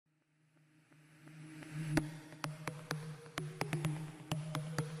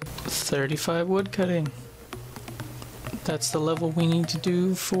35 wood cutting. That's the level we need to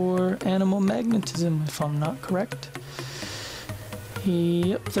do for animal magnetism, if I'm not correct.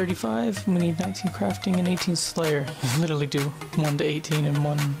 Yep, 35. We need 19 crafting and 18 slayer. You literally do 1 to 18 in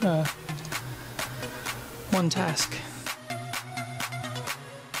one task.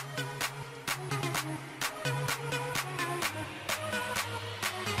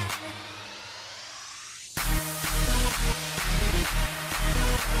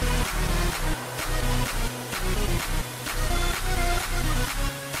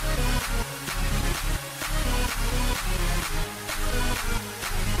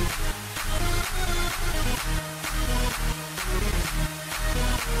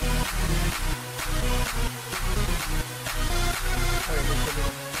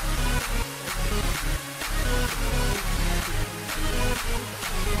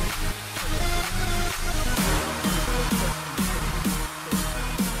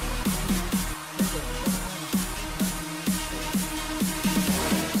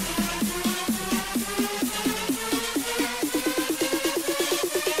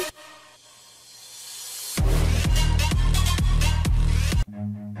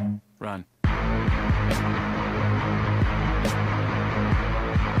 Run.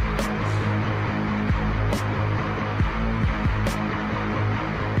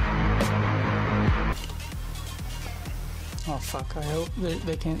 Oh fuck, I hope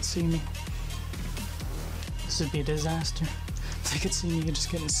they can't see me. This would be a disaster. If they could see me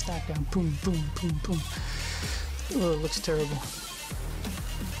just getting stacked down. Boom, boom, boom, boom. Oh, it looks terrible.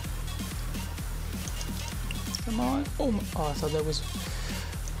 Come on. Oh, I thought that was...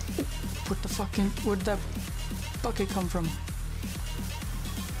 What the fucking... Where did that bucket come from?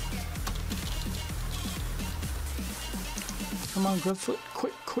 Come on, Grubfoot.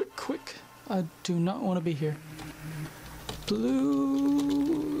 Quick, quick, quick. I do not want to be here.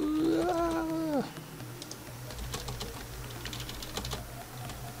 Blue... Ah.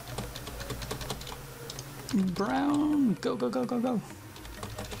 Brown. Go, go, go, go, go.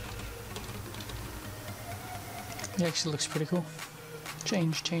 It actually looks pretty cool.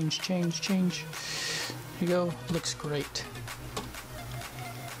 Change, change, change, change. Here you go. Looks great.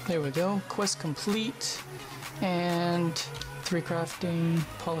 There we go. Quest complete. And 3 crafting,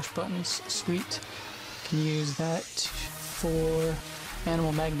 polish buttons. Sweet. Can use that for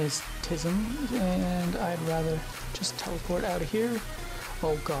animal magnetism. And I'd rather just teleport out of here.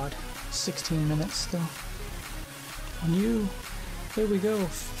 Oh god. 16 minutes still. On you. There we go.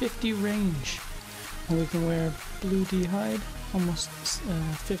 50 range. And we can wear blue D-hide. Almost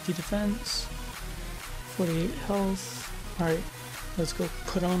 50 defense, 48 health. Alright, let's go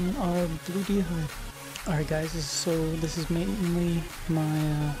put on our blue D-hide. Alright guys, this is mainly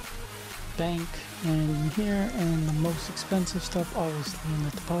my bank and here, and the most expensive stuff obviously in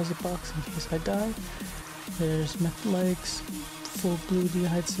the deposit box in case I die. There's meth legs, full blue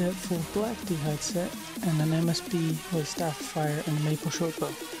D-hide set, full black D-hide set, and an MSB with staff of fire and a maple short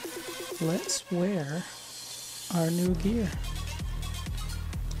bow. Let's wear our new gear.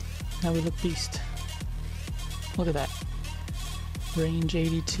 Now we look beast. Look at that. Range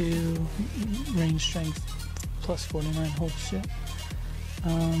 82, range strength plus 49, holy shit.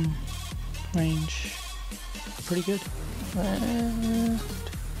 Range, pretty good.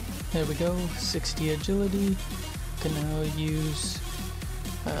 There we go, 60 agility. Can now use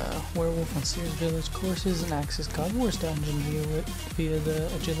Werewolf on Sears Village courses and access God Wars dungeon via the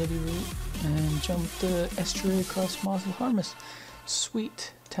agility route. And jump the estuary across Mossel Harness.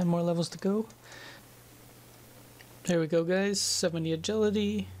 Sweet. 10 more levels to go. There we go guys, 70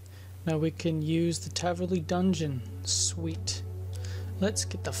 agility. Now we can use the Taverley dungeon. Sweet. Let's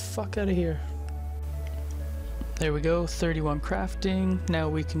get the fuck out of here. There we go, 31 crafting. Now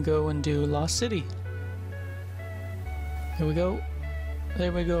we can go and do Lost City. There we go.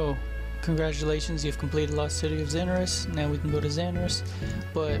 There we go. Congratulations, you've completed Lost City of Xanaris. Now we can go to Xanaris,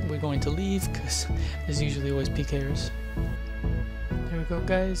 but we're going to leave because there's usually always PKers. There we go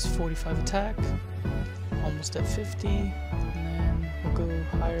guys, 45 attack, almost at 50, and then we'll go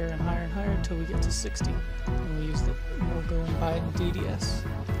higher and higher and higher until we get to 60. And we'll use we'll go and buy DDS.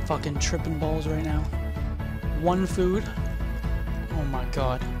 Fucking tripping balls right now. 1 food. Oh my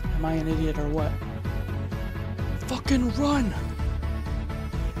god, am I an idiot or what? Fucking run!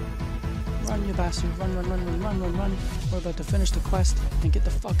 Run, you bastard, run, run, run, run, run, run, run. We're about to finish the quest and get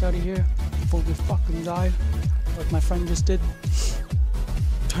the fuck out of here before we fucking die, like my friend just did.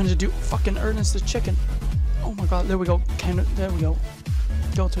 Trying to do fucking Ernest the chicken. Oh my god, there we go. There we go.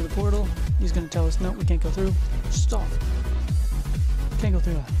 Go through the portal. He's gonna tell us, no, we can't go through. Stop. Can't go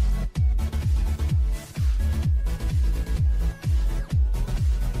through that.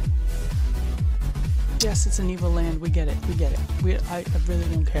 Yes, it's an evil land. We get it. We get it. I really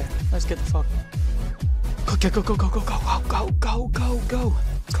don't care. Let's get the fuck. Go, go, go, go, go, go, go, go, go, go.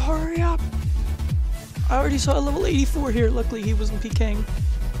 Hurry up. I already saw a level 84 here. Luckily, he wasn't PKing.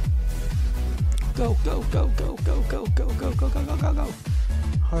 Go, go, go, go, go, go, go, go, go, go, go, go, go.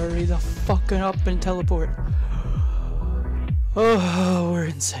 Hurry the fucking up and teleport. Oh, we're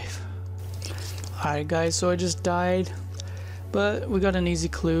in safe. Alright, guys, so I just died. But we got an easy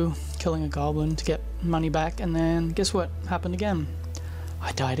clue, killing a goblin to get money back, and then guess what happened again?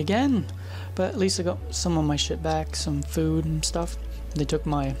 I died again, but at least I got some of my shit back, some food and stuff. They took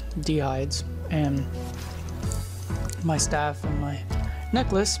my D-hides and my staff and my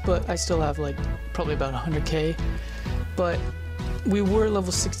necklace, but I still have like probably about 100k. But we were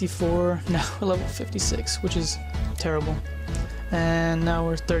level 64, now we're level 56, which is terrible. And now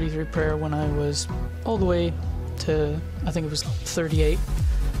we're 33 prayer when I was all the way to, I think it was 38,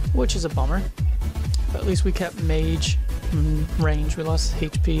 which is a bummer. But at least we kept mage range. We lost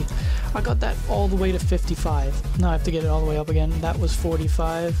HP. I got that all the way to 55. Now I have to get it all the way up again. That was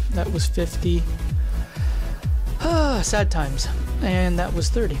 45. That was 50. Sad times. And that was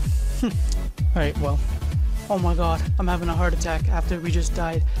 30. Alright, well. Oh my god, I'm having a heart attack after we just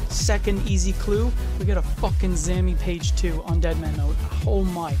died. Second easy clue, we get a fucking Zammy page 2 on Deadman note. Oh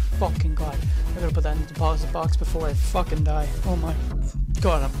my fucking god. I gotta put that in the deposit box before I fucking die. Oh my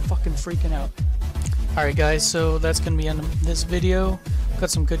god, I'm fucking freaking out. Alright guys, so that's gonna be the end of this video. Got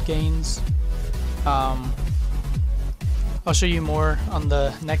some good gains. I'll show you more on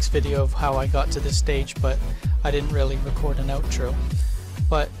the next video of how I got to this stage, but I didn't really record an outro.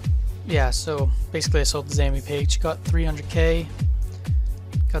 But yeah, so basically I sold the Zammy page, got 300k,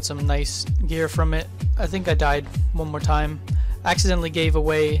 got some nice gear from it. I think I died one more time. Accidentally gave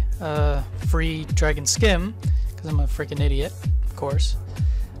away free dragon skim, because I'm a freaking idiot, of course.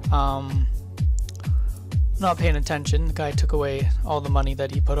 Not paying attention, the guy took away all the money that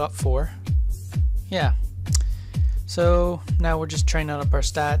he put up for. Yeah. So now we're just training up our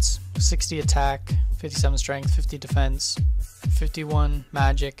stats. 60 attack, 57 strength, 50 defense, 51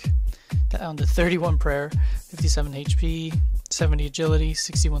 magic, down to 31 prayer, 57 HP, 70 agility,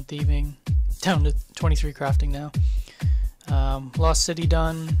 61 thieving, down to 23 crafting now. Lost City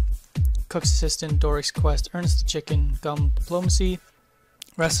done, Cook's Assistant, Doric's Quest, Ernest the Chicken, Gum Diplomacy,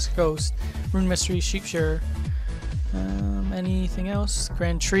 Restless Ghost, Rune Mystery, Sheep Shearer. Anything else?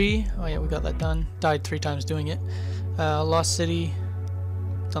 Grand Tree. Oh yeah, we got that done. Died 3 times doing it. Lost City.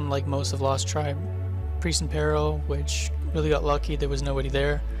 Done like most of Lost Tribe. Priest in Peril, which really got lucky. There was nobody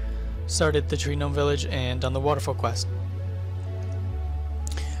there. Started the Tree Gnome Village and done the Waterfall quest.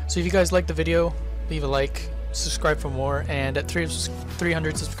 So if you guys liked the video, leave a like, subscribe for more, and at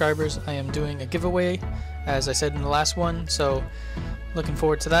 300 subscribers I am doing a giveaway, as I said in the last one, so looking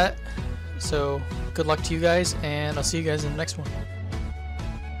forward to that. So good luck to you guys, and I'll see you guys in the next one.